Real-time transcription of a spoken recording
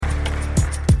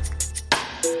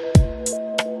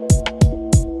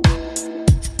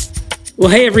Well,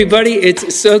 hey, everybody.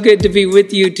 It's so good to be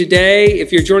with you today.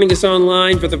 If you're joining us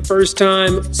online for the first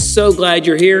time, so glad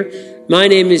you're here. My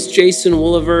name is Jason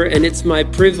Woolever, and it's my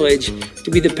privilege to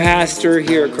be the pastor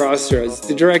here at Crossroads,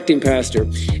 the directing pastor.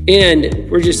 And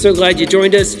we're just so glad you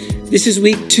joined us. This is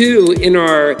week 2 in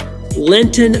our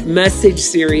Lenten message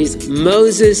series,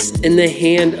 Moses in the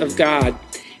Hand of God.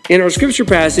 And our scripture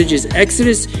passage is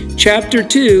Exodus chapter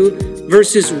 2,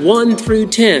 verses 1 through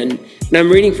 10. And I'm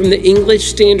reading from the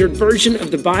English Standard Version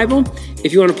of the Bible.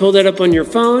 If you want to pull that up on your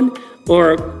phone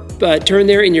or turn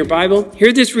there in your Bible,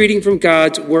 hear this reading from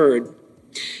God's Word.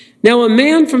 Now a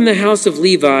man from the house of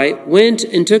Levi went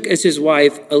and took as his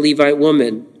wife a Levite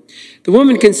woman. The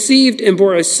woman conceived and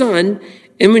bore a son,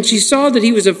 and when she saw that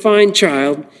he was a fine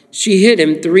child, she hid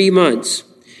him 3 months.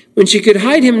 When she could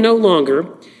hide him no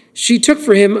longer, she took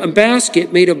for him a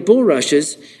basket made of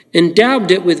bulrushes and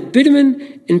daubed it with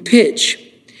bitumen and pitch.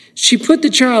 She put the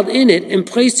child in it and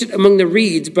placed it among the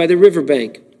reeds by the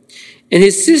riverbank. And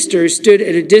his sister stood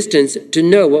at a distance to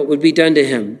know what would be done to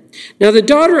him. Now the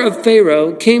daughter of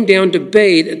Pharaoh came down to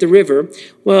bathe at the river,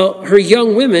 while her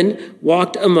young women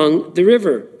walked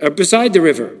beside the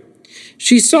river.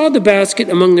 She saw the basket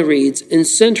among the reeds and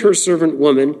sent her servant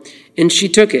woman, and she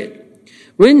took it.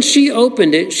 When she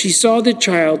opened it, she saw the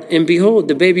child, and behold,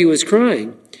 the baby was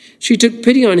crying. She took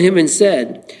pity on him and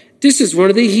said, "This is one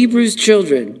of the Hebrews'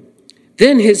 children."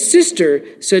 Then his sister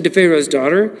said to Pharaoh's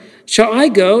daughter, "Shall I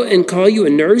go and call you a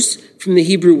nurse from the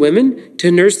Hebrew women to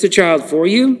nurse the child for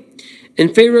you?"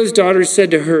 And Pharaoh's daughter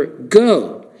said to her,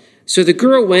 "Go." So the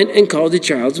girl went and called the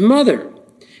child's mother.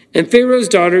 And Pharaoh's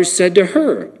daughter said to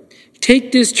her,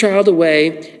 "Take this child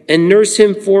away and nurse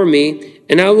him for me,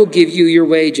 and I will give you your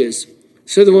wages."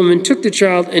 So the woman took the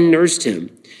child and nursed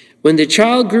him. When the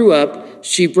child grew up,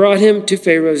 she brought him to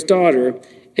Pharaoh's daughter,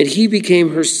 and he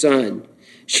became her son.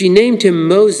 She named him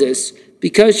Moses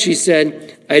because she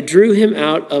said, "I drew him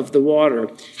out of the water."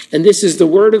 And this is the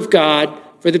word of God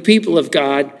for the people of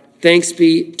God. Thanks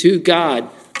be to God.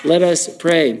 Let us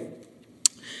pray.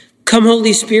 Come,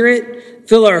 Holy Spirit,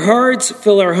 fill our hearts,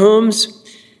 fill our homes.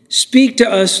 Speak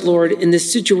to us, Lord, in the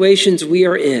situations we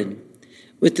are in,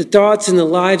 with the thoughts and the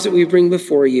lives that we bring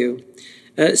before you.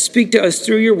 Speak to us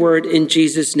through your word in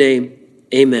Jesus' name.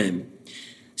 Amen.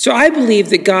 So I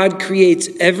believe that God creates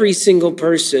every single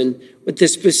person with the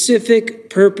specific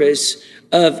purpose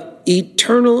of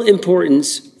eternal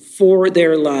importance for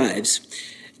their lives.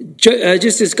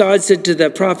 Just as God said to the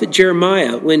prophet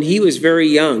Jeremiah when he was very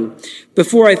young,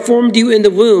 "Before I formed you in the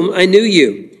womb, I knew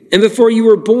you. And before you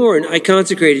were born, I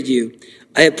consecrated you.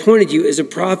 I appointed you as a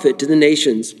prophet to the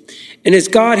nations." And as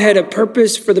God had a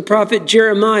purpose for the prophet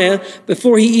Jeremiah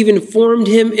before he even formed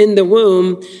him in the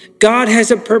womb, God has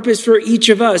a purpose for each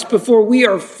of us before we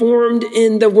are formed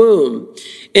in the womb.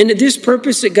 And this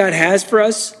purpose that God has for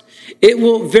us, it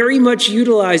will very much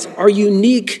utilize our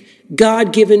unique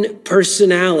God-given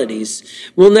personalities.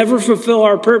 We'll never fulfill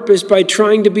our purpose by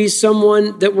trying to be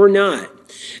someone that we're not.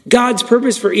 God's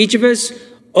purpose for each of us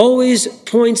always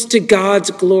points to God's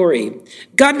glory.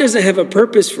 God doesn't have a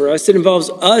purpose for us that involves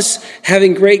us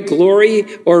having great glory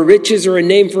or riches or a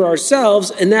name for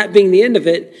ourselves, and that being the end of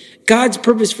it. God's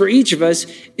purpose for each of us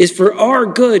is for our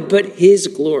good, but his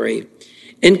glory.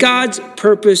 And God's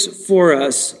purpose for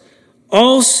us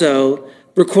also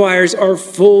requires our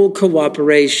full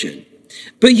cooperation.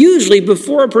 But usually,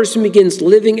 before a person begins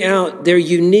living out their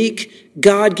unique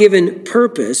God-given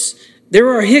purpose, there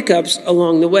are hiccups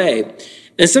along the way.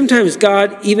 And sometimes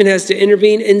God even has to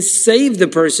intervene and save the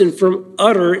person from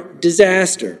utter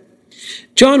disaster.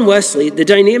 John Wesley, the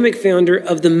dynamic founder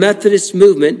of the Methodist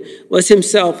movement, was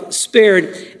himself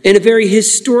spared in a very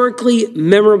historically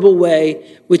memorable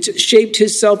way, which shaped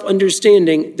his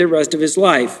self-understanding the rest of his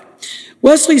life.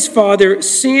 Wesley's father,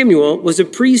 Samuel, was a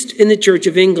priest in the Church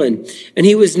of England, and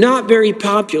he was not very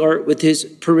popular with his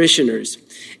parishioners.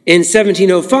 In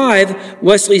 1705,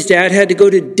 Wesley's dad had to go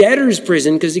to debtor's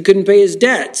prison because he couldn't pay his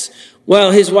debts,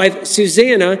 while his wife,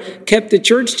 Susanna, kept the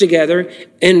church together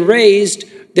and raised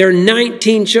their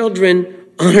 19 children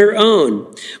on her own.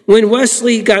 When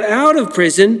Wesley got out of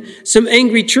prison, some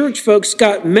angry church folks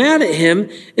got mad at him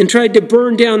and tried to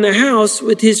burn down the house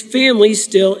with his family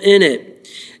still in it.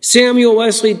 Samuel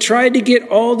Wesley tried to get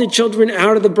all the children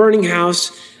out of the burning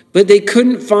house, but they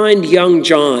couldn't find young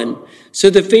John. So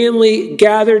the family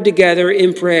gathered together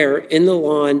in prayer in the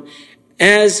lawn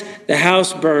as the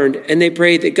house burned, and they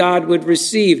prayed that God would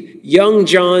receive young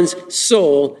John's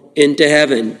soul into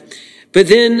heaven. But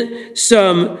then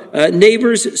some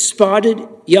neighbors spotted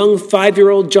young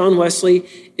 5-year-old John Wesley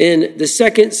in the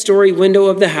second-story window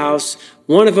of the house.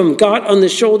 One of them got on the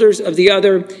shoulders of the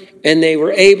other, and they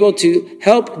were able to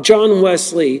help John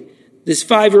Wesley this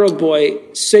 5-year-old boy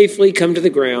safely come to the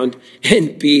ground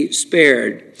and be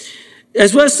spared.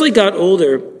 As Wesley got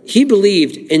older, he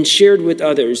believed and shared with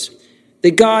others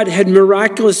that God had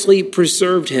miraculously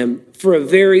preserved him for a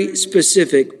very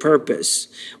specific purpose,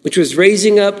 which was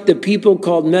raising up the people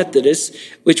called Methodists,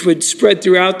 which would spread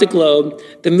throughout the globe,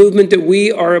 the movement that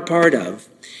we are a part of.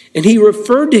 And he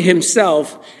referred to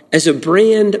himself as a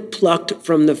brand plucked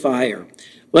from the fire.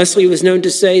 Wesley was known to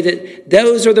say that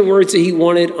those are the words that he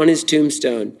wanted on his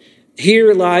tombstone.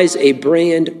 Here lies a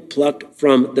brand plucked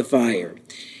from the fire.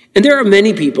 And there are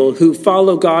many people who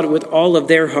follow God with all of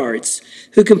their hearts,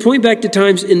 who can point back to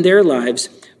times in their lives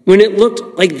when it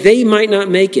looked like they might not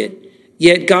make it,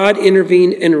 yet God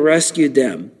intervened and rescued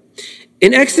them.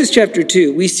 In Exodus chapter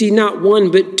 2, we see not one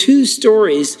but two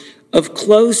stories of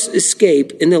close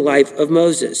escape in the life of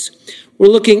Moses. We're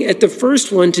looking at the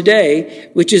first one today,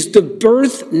 which is the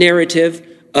birth narrative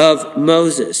of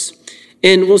Moses.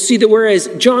 And we'll see that whereas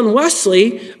John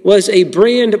Wesley was a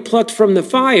brand plucked from the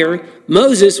fire,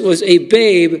 Moses was a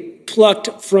babe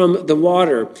plucked from the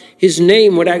water. His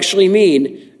name would actually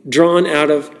mean drawn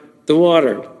out of the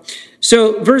water.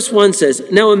 So verse 1 says,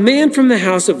 "Now a man from the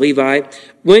house of Levi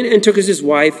went and took as his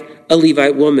wife a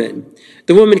Levite woman.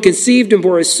 The woman conceived and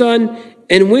bore a son,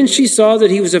 and when she saw that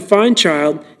he was a fine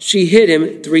child, she hid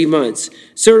him 3 months."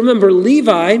 So remember,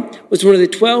 Levi was one of the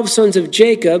 12 sons of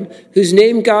Jacob, whose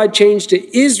name God changed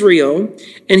to Israel,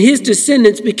 and his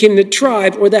descendants became the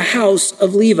tribe or the house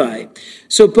of Levi.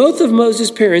 So both of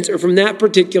Moses' parents are from that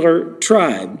particular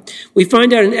tribe. We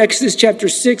find out in Exodus chapter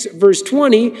 6, verse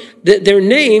 20, that their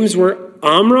names were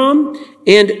Amram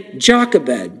and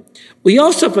Jochebed. We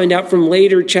also find out from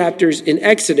later chapters in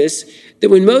Exodus that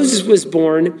when Moses was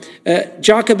born,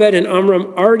 Jochebed and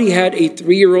Amram already had a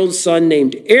 3-year-old son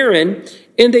named Aaron,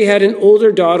 and they had an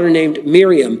older daughter named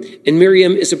Miriam. And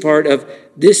Miriam is a part of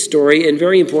this story and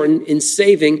very important in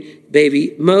saving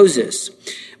baby Moses.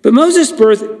 But Moses'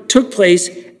 birth took place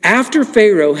after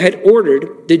Pharaoh had ordered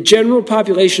the general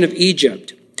population of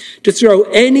Egypt to throw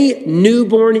any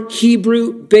newborn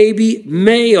Hebrew baby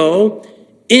male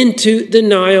into the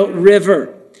Nile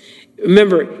River.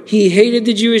 Remember, he hated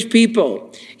the Jewish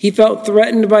people. He felt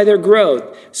threatened by their growth.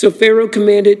 So Pharaoh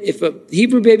commanded, if a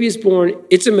Hebrew baby is born,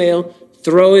 it's a male,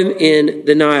 throw him in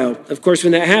the Nile. Of course,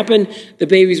 when that happened, the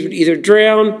babies would either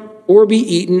drown or be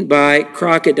eaten by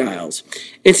crocodiles.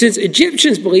 And since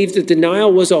Egyptians believed that the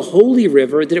Nile was a holy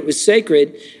river, that it was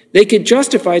sacred, they could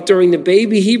justify throwing the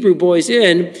baby Hebrew boys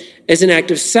in as an act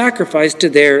of sacrifice to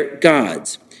their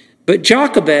gods. But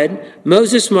Jochebed,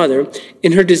 Moses' mother,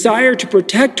 in her desire to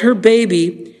protect her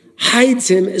baby, hides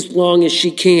him as long as she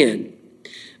can.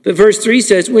 But verse 3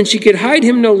 says, when she could hide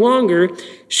him no longer,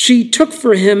 she took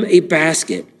for him a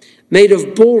basket made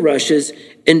of bulrushes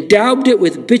and daubed it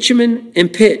with bitumen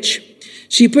and pitch.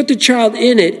 She put the child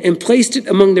in it and placed it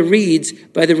among the reeds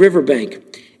by the riverbank.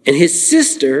 And his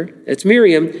sister, that's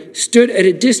Miriam, stood at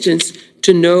a distance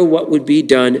to know what would be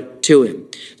done to him.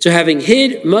 So having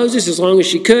hid Moses as long as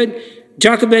she could,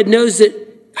 Jochebed knows that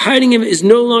hiding him is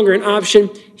no longer an option.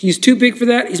 He's too big for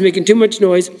that. He's making too much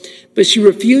noise. But she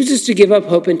refuses to give up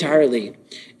hope entirely.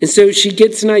 And so she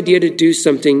gets an idea to do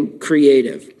something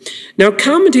creative. Now,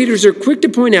 commentators are quick to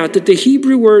point out that the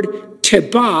Hebrew word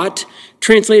tebat,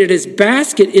 translated as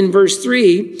basket in verse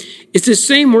 3, is the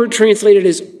same word translated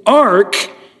as ark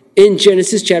in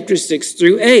Genesis chapter 6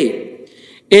 through 8.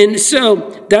 And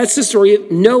so that's the story of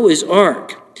Noah's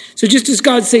ark. So just as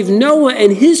God saved Noah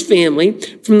and his family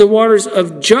from the waters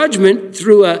of judgment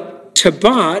through a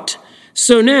tabat,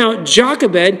 so now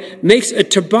Jochebed makes a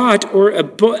tabat or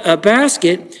a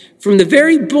basket from the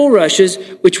very bulrushes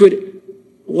which would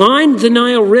line the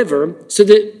Nile River so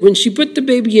that when she put the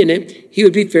baby in it, he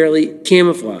would be fairly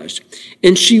camouflaged.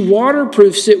 And she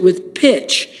waterproofs it with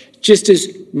pitch, just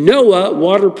as Noah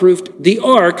waterproofed the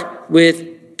ark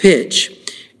with pitch.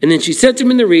 And then she sets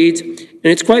him in the reeds, and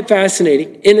it's quite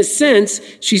fascinating. In a sense,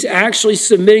 she's actually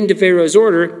submitting to Pharaoh's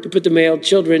order to put the male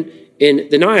children in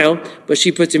the Nile, but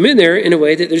she puts him in there in a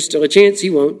way that there's still a chance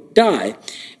he won't die.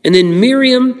 And then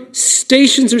Miriam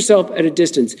stations herself at a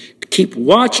distance to keep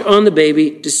watch on the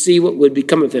baby to see what would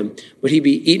become of him. Would he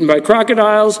be eaten by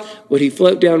crocodiles? Would he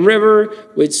float down river?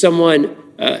 Would someone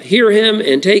hear him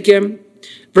and take him?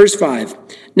 Verse 5,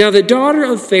 now the daughter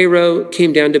of Pharaoh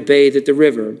came down to bathe at the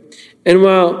river, and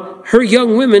while her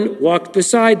young women walked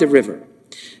beside the river,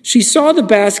 she saw the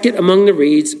basket among the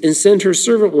reeds and sent her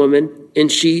servant woman, and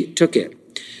she took it.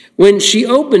 When she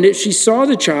opened it, she saw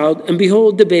the child, and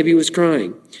behold, the baby was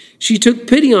crying. She took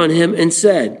pity on him and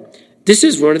said, this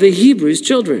is one of the Hebrews'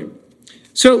 children.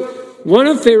 So one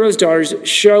of Pharaoh's daughters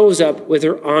shows up with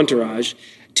her entourage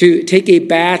to take a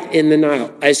bath in the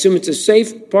Nile. I assume it's a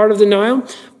safe part of the Nile,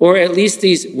 or at least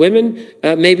these women,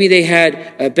 maybe they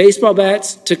had baseball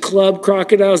bats to club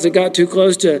crocodiles that got too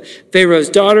close to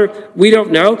Pharaoh's daughter. We don't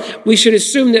know. We should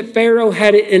assume that Pharaoh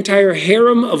had an entire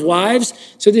harem of wives,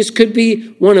 so this could be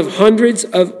one of hundreds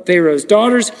of Pharaoh's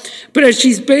daughters. But as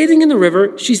she's bathing in the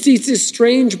river, she sees this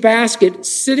strange basket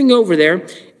sitting over there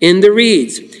in the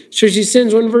reeds. So she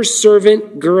sends one of her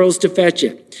servant girls to fetch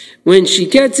it. When she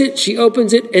gets it, she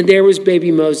opens it, and there was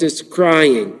baby Moses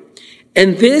crying.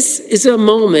 And this is a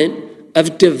moment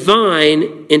of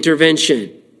divine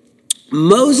intervention.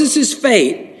 Moses'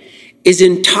 fate is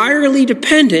entirely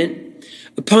dependent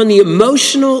upon the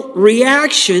emotional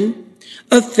reaction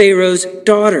of Pharaoh's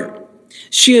daughter.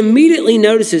 She immediately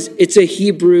notices it's a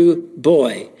Hebrew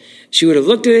boy. She would have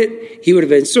looked at it. He would have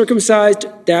been circumcised.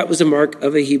 That was a mark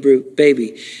of a Hebrew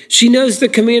baby. She knows the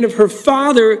command of her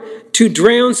father to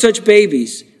drown such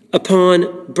babies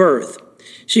upon birth.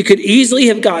 She could easily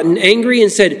have gotten angry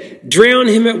and said, drown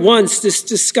him at once, this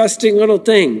disgusting little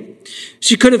thing.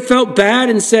 She could have felt bad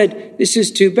and said, this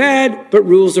is too bad, but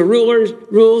rules are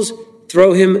rules,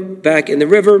 throw him back in the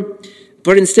river.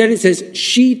 But instead it says,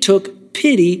 she took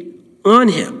pity on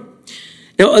him.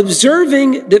 Now,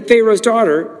 observing that Pharaoh's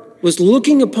daughter was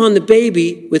looking upon the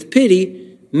baby with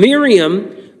pity,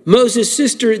 Miriam, Moses'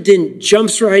 sister, then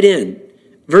jumps right in.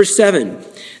 Verse 7,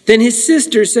 then his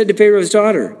sister said to Pharaoh's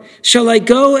daughter, shall I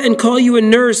go and call you a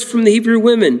nurse from the Hebrew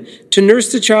women to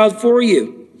nurse the child for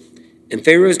you? And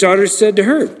Pharaoh's daughter said to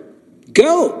her,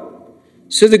 go.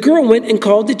 So the girl went and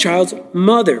called the child's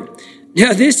mother.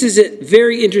 Now this is a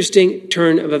very interesting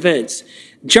turn of events.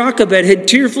 Jochebed had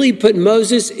tearfully put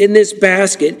Moses in this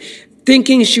basket,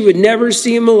 thinking she would never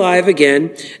see him alive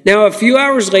again. Now, a few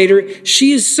hours later,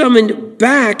 she is summoned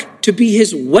back to be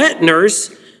his wet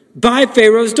nurse by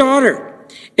Pharaoh's daughter.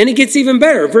 And it gets even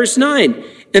better. Verse 9,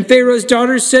 and Pharaoh's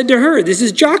daughter said to her, this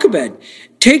is Jochebed,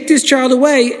 take this child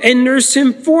away and nurse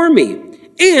him for me,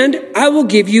 and I will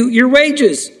give you your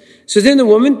wages. So then the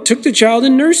woman took the child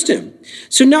and nursed him.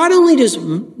 So not only does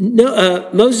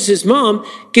Moses' mom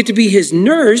get to be his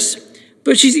nurse,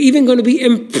 but she's even going to be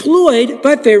employed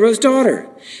by Pharaoh's daughter.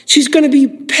 She's going to be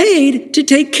paid to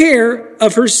take care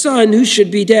of her son who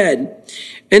should be dead.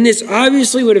 And this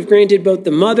obviously would have granted both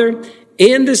the mother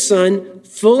and the son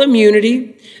full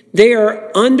immunity. They are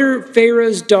under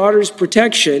Pharaoh's daughter's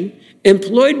protection,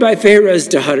 employed by Pharaoh's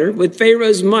daughter with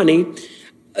Pharaoh's money.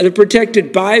 They're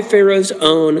protected by Pharaoh's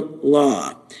own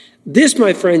law. This,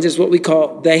 my friends, is what we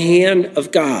call the hand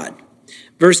of God.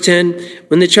 Verse 10,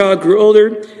 when the child grew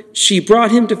older, she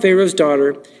brought him to Pharaoh's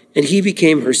daughter, and he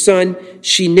became her son.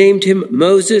 She named him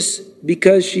Moses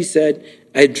because she said,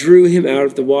 I drew him out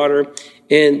of the water.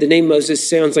 And the name Moses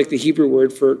sounds like the Hebrew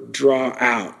word for draw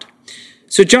out.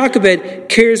 So Jochebed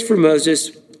cares for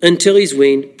Moses until he's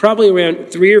weaned, probably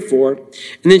around 3 or 4.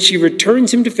 And then she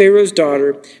returns him to Pharaoh's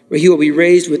daughter, where he will be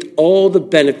raised with all the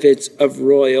benefits of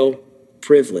royal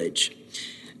privilege.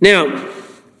 Now,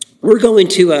 we're going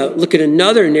to look at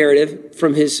another narrative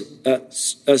from his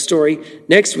story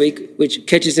next week, which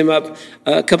catches him up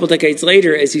a couple decades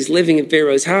later as he's living in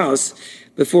Pharaoh's house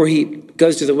before he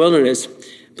goes to the wilderness.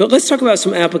 But let's talk about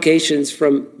some applications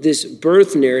from this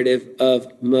birth narrative of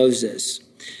Moses.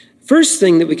 First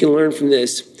thing that we can learn from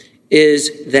this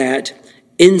is that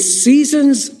in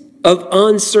seasons of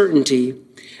uncertainty,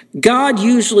 God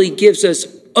usually gives us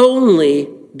only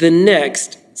the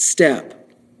next step.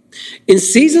 In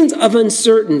seasons of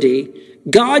uncertainty,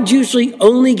 God usually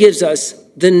only gives us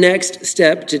the next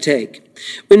step to take.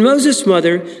 When Moses'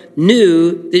 mother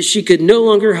knew that she could no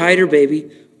longer hide her baby,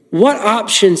 what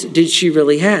options did she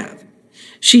really have?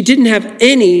 She didn't have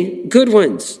any good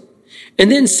ones.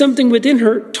 And then something within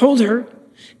her told her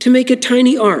to make a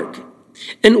tiny ark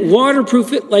and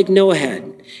waterproof it like Noah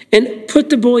had, and put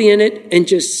the boy in it and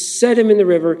just set him in the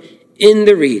river in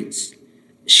the reeds.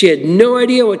 She had no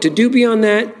idea what to do beyond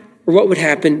that or what would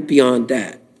happen beyond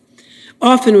that.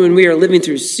 Often when we are living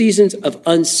through seasons of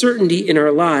uncertainty in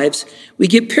our lives, we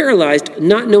get paralyzed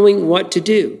not knowing what to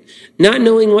do, not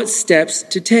knowing what steps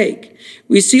to take.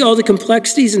 We see all the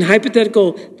complexities and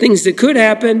hypothetical things that could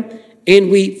happen,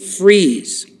 and we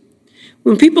freeze.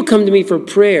 When people come to me for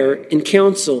prayer and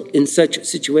counsel in such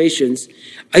situations,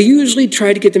 I usually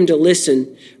try to get them to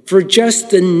listen for just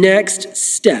the next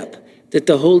step that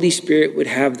the Holy Spirit would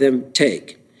have them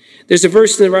take. There's a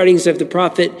verse in the writings of the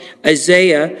prophet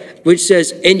Isaiah which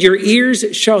says, and your ears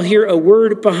shall hear a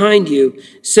word behind you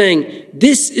saying,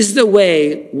 this is the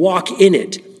way, walk in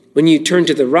it, when you turn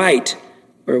to the right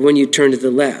or when you turn to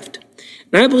the left.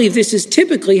 And I believe this is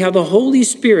typically how the Holy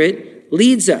Spirit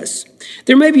leads us.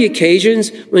 There may be occasions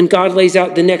when God lays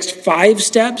out the next 5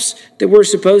 steps that we're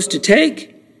supposed to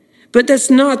take, but that's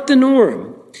not the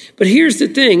norm. But here's the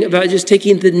thing about just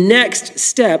taking the next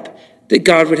step that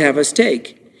God would have us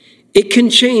take. It can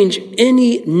change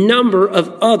any number of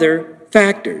other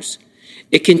factors.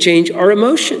 It can change our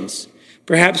emotions.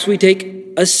 Perhaps we take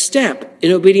a step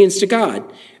in obedience to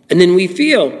God, and then we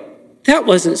feel that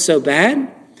wasn't so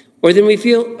bad. Or then we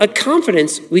feel a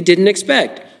confidence we didn't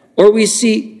expect. Or we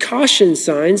see caution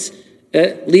signs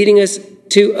leading us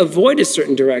to avoid a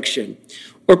certain direction.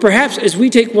 Or perhaps as we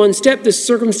take one step, the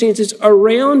circumstances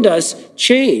around us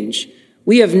change.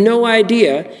 We have no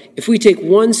idea if we take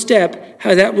one step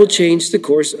how that will change the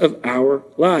course of our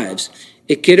lives.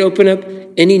 It could open up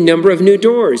any number of new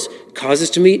doors, cause us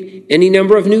to meet any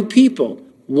number of new people.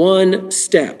 One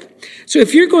step. So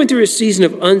if you're going through a season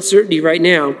of uncertainty right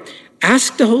now,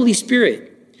 ask the Holy Spirit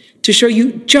to show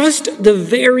you just the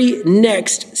very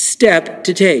next step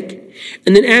to take.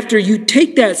 And then after you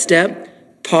take that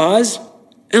step, pause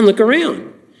and look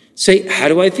around. Say, how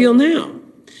do I feel now?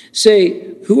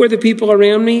 Say, who are the people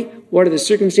around me? What are the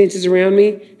circumstances around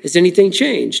me? Has anything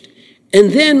changed?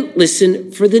 And then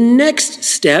listen for the next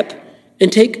step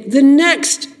and take the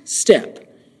next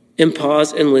step and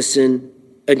pause and listen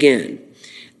again.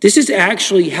 This is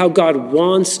actually how God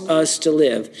wants us to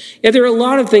live. Yeah, there are a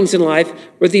lot of things in life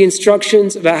where the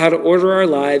instructions about how to order our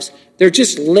lives, they're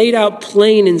just laid out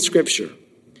plain in Scripture.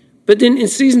 But then in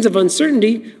seasons of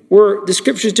uncertainty, where the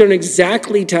Scriptures don't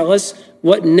exactly tell us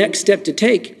what next step to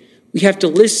take, we have to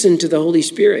listen to the Holy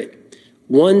Spirit,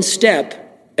 one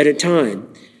step at a time.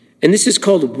 And this is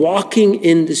called walking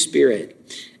in the Spirit.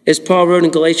 As Paul wrote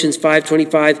in Galatians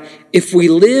 5:25, if we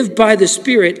live by the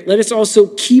Spirit, let us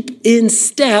also keep in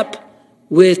step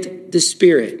with the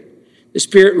Spirit. The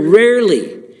Spirit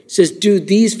rarely says, do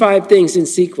these 5 things in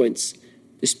sequence.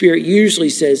 The Spirit usually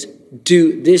says,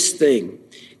 do this thing.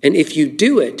 And if you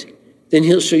do it, then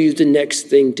he'll show you the next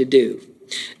thing to do.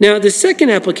 Now, the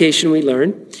second application we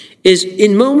learn is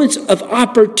in moments of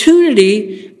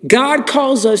opportunity, God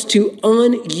calls us to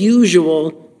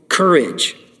unusual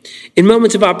courage. In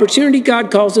moments of opportunity,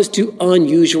 God calls us to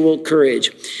unusual courage.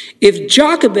 If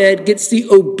Jochebed gets the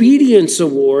obedience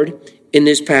award in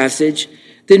this passage,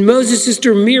 then Moses'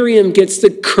 sister Miriam gets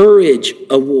the courage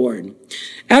award.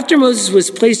 After Moses was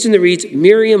placed in the reeds,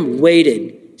 Miriam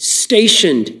waited,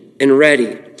 stationed, and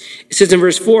ready. It says in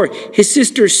verse 4, his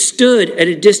sister stood at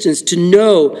a distance to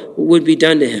know what would be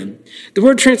done to him. The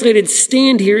word translated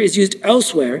stand here is used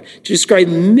elsewhere to describe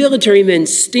military men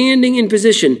standing in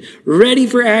position, ready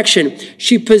for action.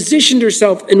 She positioned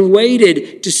herself and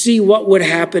waited to see what would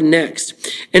happen next.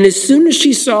 And as soon as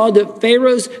she saw that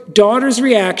Pharaoh's daughter's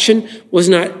reaction was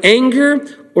not anger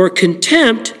or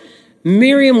contempt,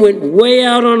 Miriam went way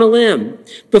out on a limb.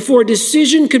 Before a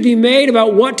decision could be made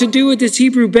about what to do with this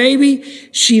Hebrew baby,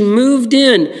 she moved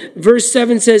in. Verse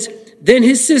 7 says, then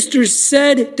his sisters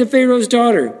said to Pharaoh's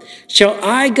daughter, shall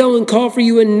I go and call for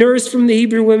you a nurse from the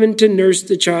Hebrew women to nurse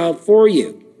the child for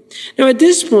you? Now at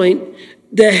this point,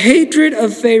 the hatred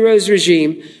of Pharaoh's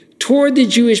regime toward the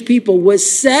Jewish people was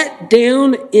set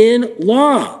down in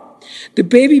law. The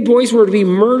baby boys were to be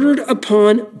murdered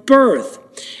upon birth.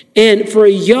 And for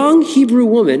a young Hebrew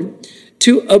woman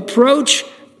to approach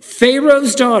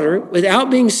Pharaoh's daughter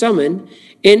without being summoned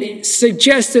and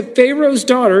suggest that Pharaoh's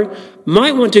daughter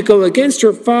might want to go against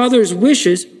her father's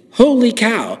wishes, holy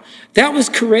cow. That was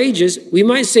courageous, we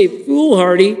might say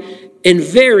foolhardy, and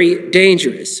very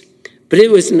dangerous. But it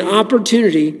was an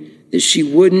opportunity that she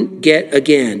wouldn't get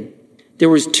again. There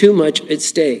was too much at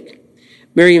stake.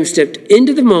 Miriam stepped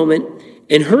into the moment,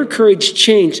 and her courage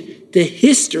changed the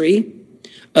history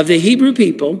of the Hebrew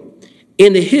people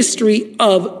and the history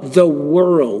of the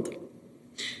world.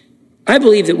 I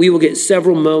believe that we will get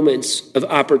several moments of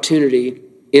opportunity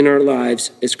in our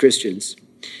lives as Christians.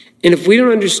 And if we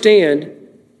don't understand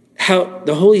how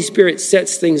the Holy Spirit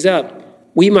sets things up,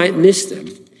 we might miss them.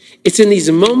 It's in these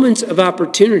moments of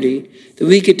opportunity that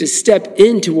we get to step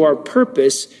into our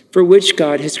purpose for which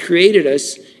God has created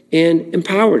us and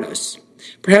empowered us.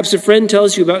 Perhaps a friend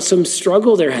tells you about some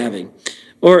struggle they're having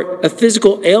or a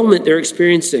physical ailment they're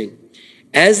experiencing.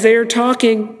 As they are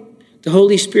talking, the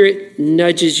Holy Spirit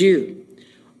nudges you.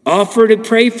 Offer to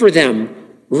pray for them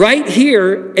right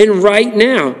here and right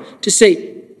now to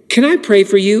say, can I pray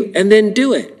for you? And then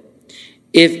do it.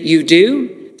 If you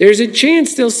do, there's a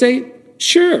chance they'll say,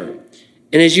 sure.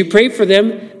 And as you pray for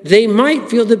them, they might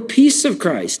feel the peace of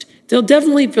Christ. They'll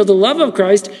definitely feel the love of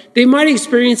Christ. They might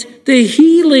experience the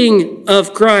healing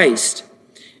of Christ.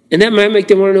 And that might make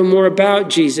them want to know more about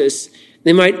Jesus.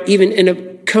 They might even end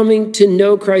up coming to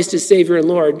know Christ as Savior and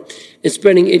Lord and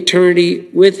spending eternity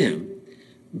with him.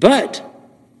 But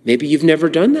maybe you've never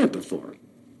done that before.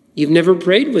 You've never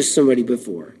prayed with somebody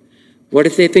before. What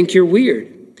if they think you're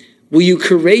weird? Will you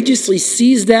courageously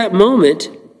seize that moment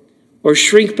or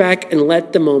shrink back and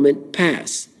let the moment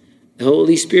pass? The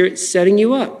Holy Spirit's setting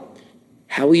you up.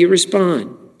 How will you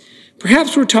respond?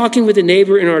 Perhaps we're talking with a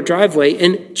neighbor in our driveway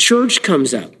and church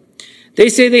comes up. They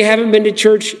say they haven't been to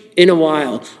church in a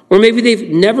while, or maybe they've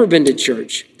never been to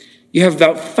church. You have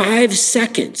about 5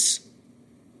 seconds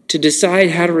to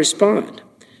decide how to respond.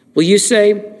 Will you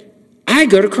say, I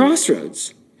go to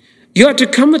Crossroads. You ought to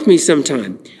come with me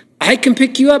sometime. I can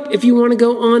pick you up if you want to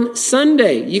go on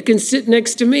Sunday. You can sit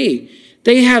next to me.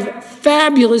 They have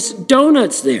fabulous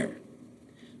donuts there.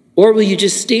 Or will you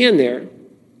just stand there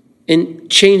and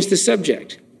change the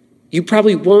subject? You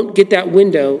probably won't get that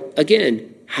window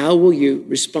again. How will you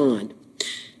respond?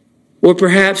 Or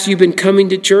perhaps you've been coming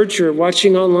to church or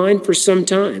watching online for some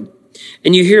time,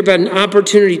 and you hear about an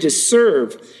opportunity to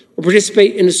serve or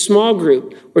participate in a small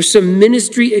group or some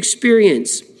ministry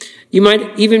experience. You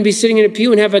might even be sitting in a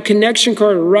pew and have a connection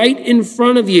card right in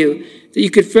front of you that you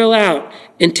could fill out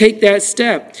and take that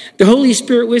step. The Holy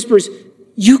Spirit whispers,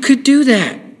 you could do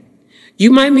that.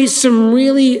 You might meet some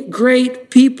really great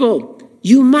people.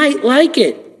 You might like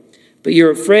it, but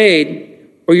you're afraid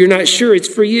or you're not sure it's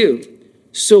for you.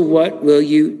 So what will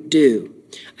you do?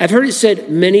 I've heard it said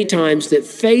many times that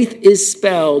faith is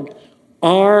spelled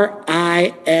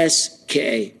R-I-S-K.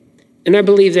 And I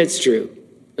believe that's true.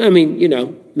 I mean,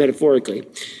 metaphorically.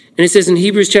 And it says in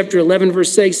Hebrews chapter 11,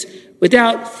 verse 6,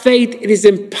 without faith, it is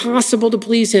impossible to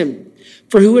please him.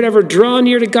 For who would ever draw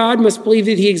near to God must believe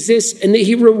that he exists and that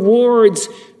he rewards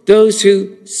those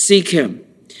who seek him.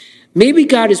 Maybe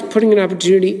God is putting an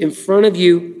opportunity in front of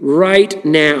you right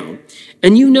now,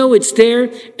 and you know it's there,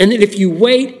 and that if you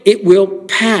wait, it will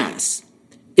pass.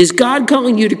 Is God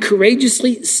calling you to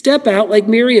courageously step out like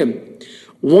Miriam?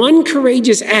 One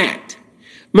courageous act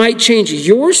might change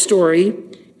your story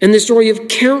and the story of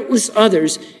countless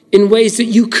others in ways that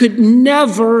you could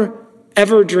never,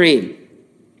 ever dream.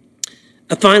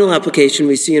 A final application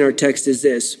we see in our text is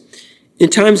this. In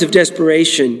times of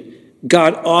desperation,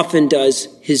 God often does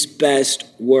his best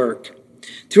work.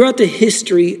 Throughout the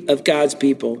history of God's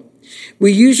people,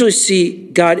 we usually see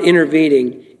God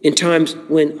intervening in times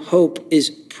when hope is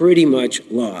pretty much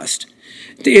lost.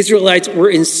 The Israelites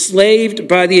were enslaved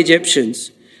by the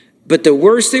Egyptians, but the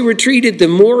worse they were treated, the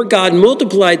more God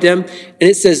multiplied them, and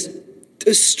it says,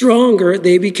 the stronger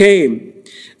they became.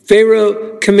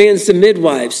 Pharaoh commands the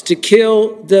midwives to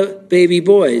kill the baby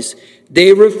boys.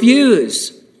 They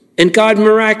refuse, and God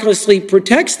miraculously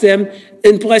protects them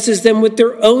and blesses them with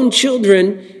their own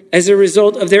children as a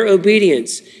result of their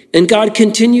obedience. And God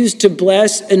continues to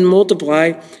bless and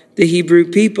multiply the Hebrew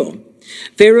people.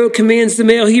 Pharaoh commands the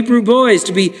male Hebrew boys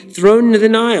to be thrown into the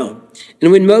Nile.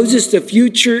 And when Moses, the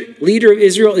future leader of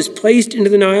Israel, is placed into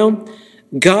the Nile,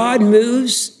 God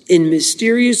moves in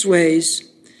mysterious ways,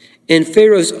 and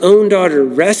Pharaoh's own daughter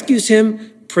rescues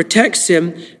him, protects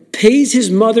him, pays his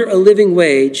mother a living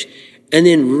wage, and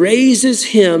then raises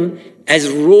him as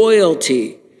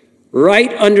royalty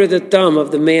right under the thumb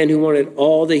of the man who wanted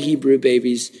all the Hebrew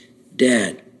babies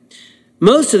dead.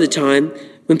 Most of the time,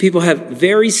 when people have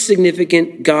very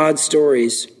significant God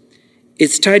stories,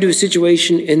 it's tied to a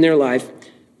situation in their life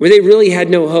where they really had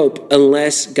no hope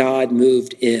unless God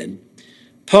moved in.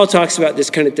 Paul talks about this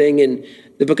kind of thing in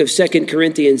the book of 2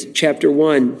 Corinthians chapter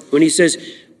 1, when he says,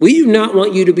 we do not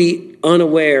want you to be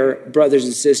unaware, brothers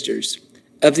and sisters,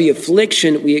 of the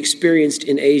affliction we experienced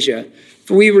in Asia,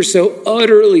 for we were so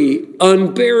utterly,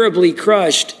 unbearably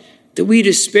crushed that we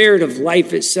despaired of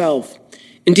life itself.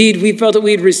 Indeed, we felt that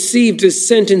we had received a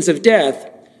sentence of death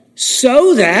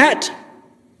so that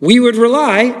we would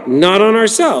rely not on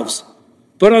ourselves,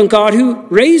 but on God who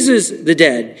raises the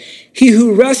dead. He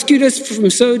who rescued us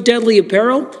from so deadly a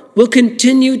peril will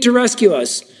continue to rescue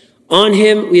us. On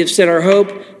him we have set our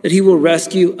hope that he will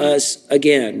rescue us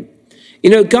again.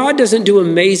 God doesn't do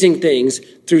amazing things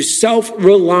through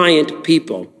self-reliant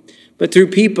people, but through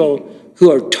people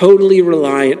who are totally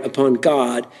reliant upon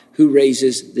God who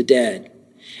raises the dead.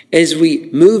 As we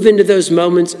move into those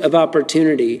moments of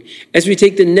opportunity, as we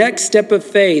take the next step of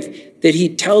faith that he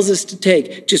tells us to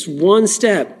take, just one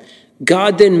step,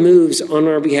 God then moves on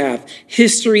our behalf.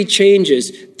 History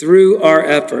changes through our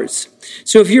efforts.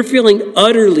 So if you're feeling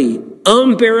utterly,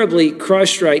 unbearably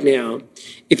crushed right now,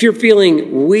 if you're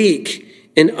feeling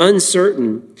weak and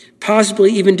uncertain,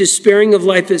 possibly even despairing of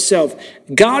life itself,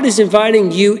 God is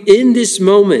inviting you in this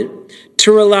moment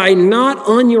to rely not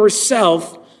on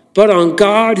yourself, but on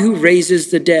God who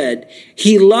raises the dead.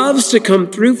 He loves to come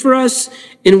through for us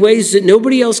in ways that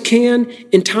nobody else can,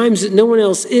 in times that no one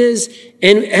else is.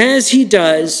 And as he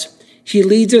does, he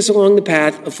leads us along the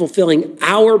path of fulfilling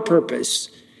our purpose,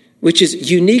 which is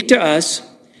unique to us,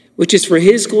 which is for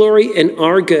his glory and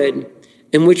our good,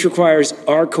 and which requires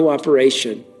our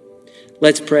cooperation.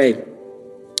 Let's pray.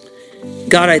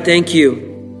 God, I thank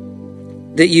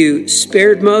you that you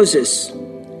spared Moses.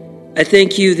 I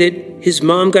thank you that his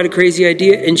mom got a crazy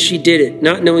idea and she did it,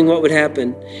 not knowing what would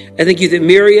happen. I thank you that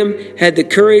Miriam had the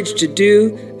courage to do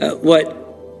what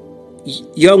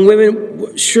young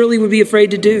women surely would be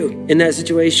afraid to do in that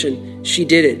situation. She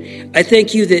did it. I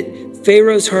thank you that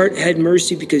Pharaoh's heart had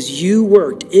mercy because you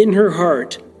worked in her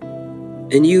heart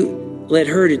and you led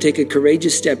her to take a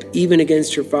courageous step even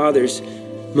against her father's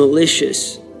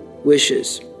malicious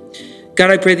wishes. God,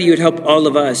 I pray that you would help all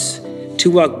of us to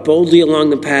walk boldly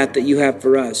along the path that you have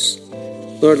for us.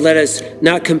 Lord, let us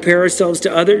not compare ourselves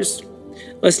to others.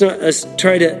 Let's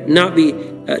try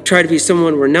to be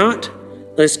someone we're not.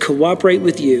 Let us cooperate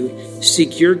with you,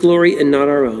 seek your glory and not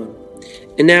our own.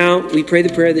 And now we pray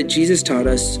the prayer that Jesus taught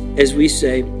us as we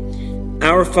say,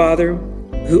 Our Father,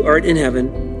 who art in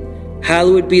heaven,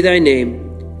 hallowed be thy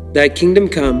name. Thy kingdom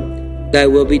come, thy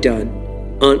will be done,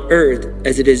 on earth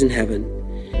as it is in heaven.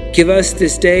 Give us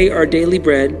this day our daily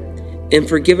bread, and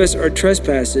forgive us our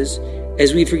trespasses,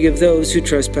 as we forgive those who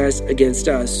trespass against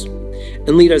us.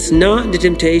 And lead us not into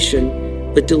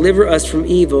temptation, but deliver us from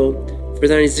evil, for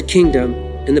thine is the kingdom,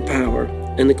 and the power,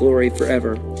 and the glory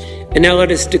forever. And now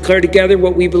let us declare together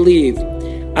what we believe.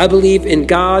 I believe in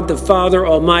God, the Father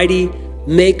Almighty,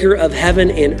 maker of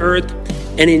heaven and earth,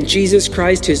 and in Jesus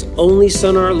Christ, his only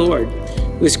Son, our Lord,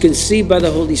 who was conceived by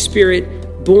the Holy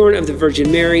Spirit, born of the Virgin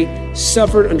Mary,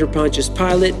 suffered under Pontius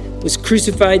Pilate, was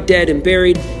crucified, dead, and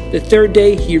buried. The third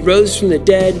day he rose from the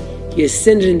dead. He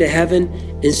ascended into heaven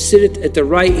and sitteth at the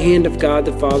right hand of God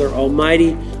the Father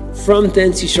Almighty. From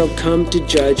thence he shall come to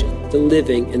judge the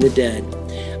living and the dead.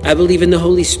 I believe in the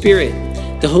Holy Spirit,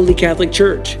 the Holy Catholic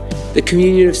Church, the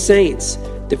communion of saints,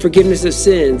 the forgiveness of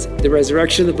sins, the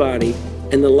resurrection of the body,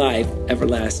 and the life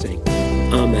everlasting.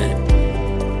 Amen.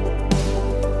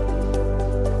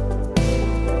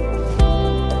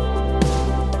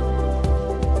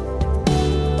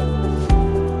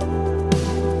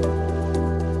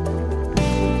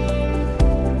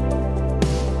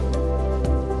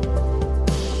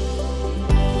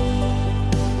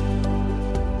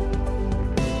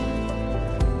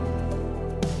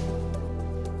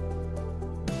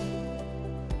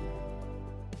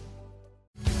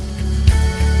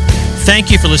 Thank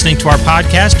you for listening to our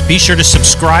podcast. Be sure to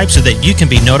subscribe so that you can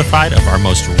be notified of our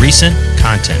most recent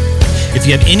content. If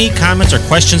you have any comments or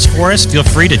questions for us, feel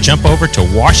free to jump over to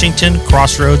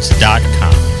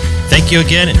WashingtonCrossroads.com. Thank you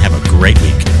again and have a great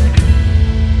week.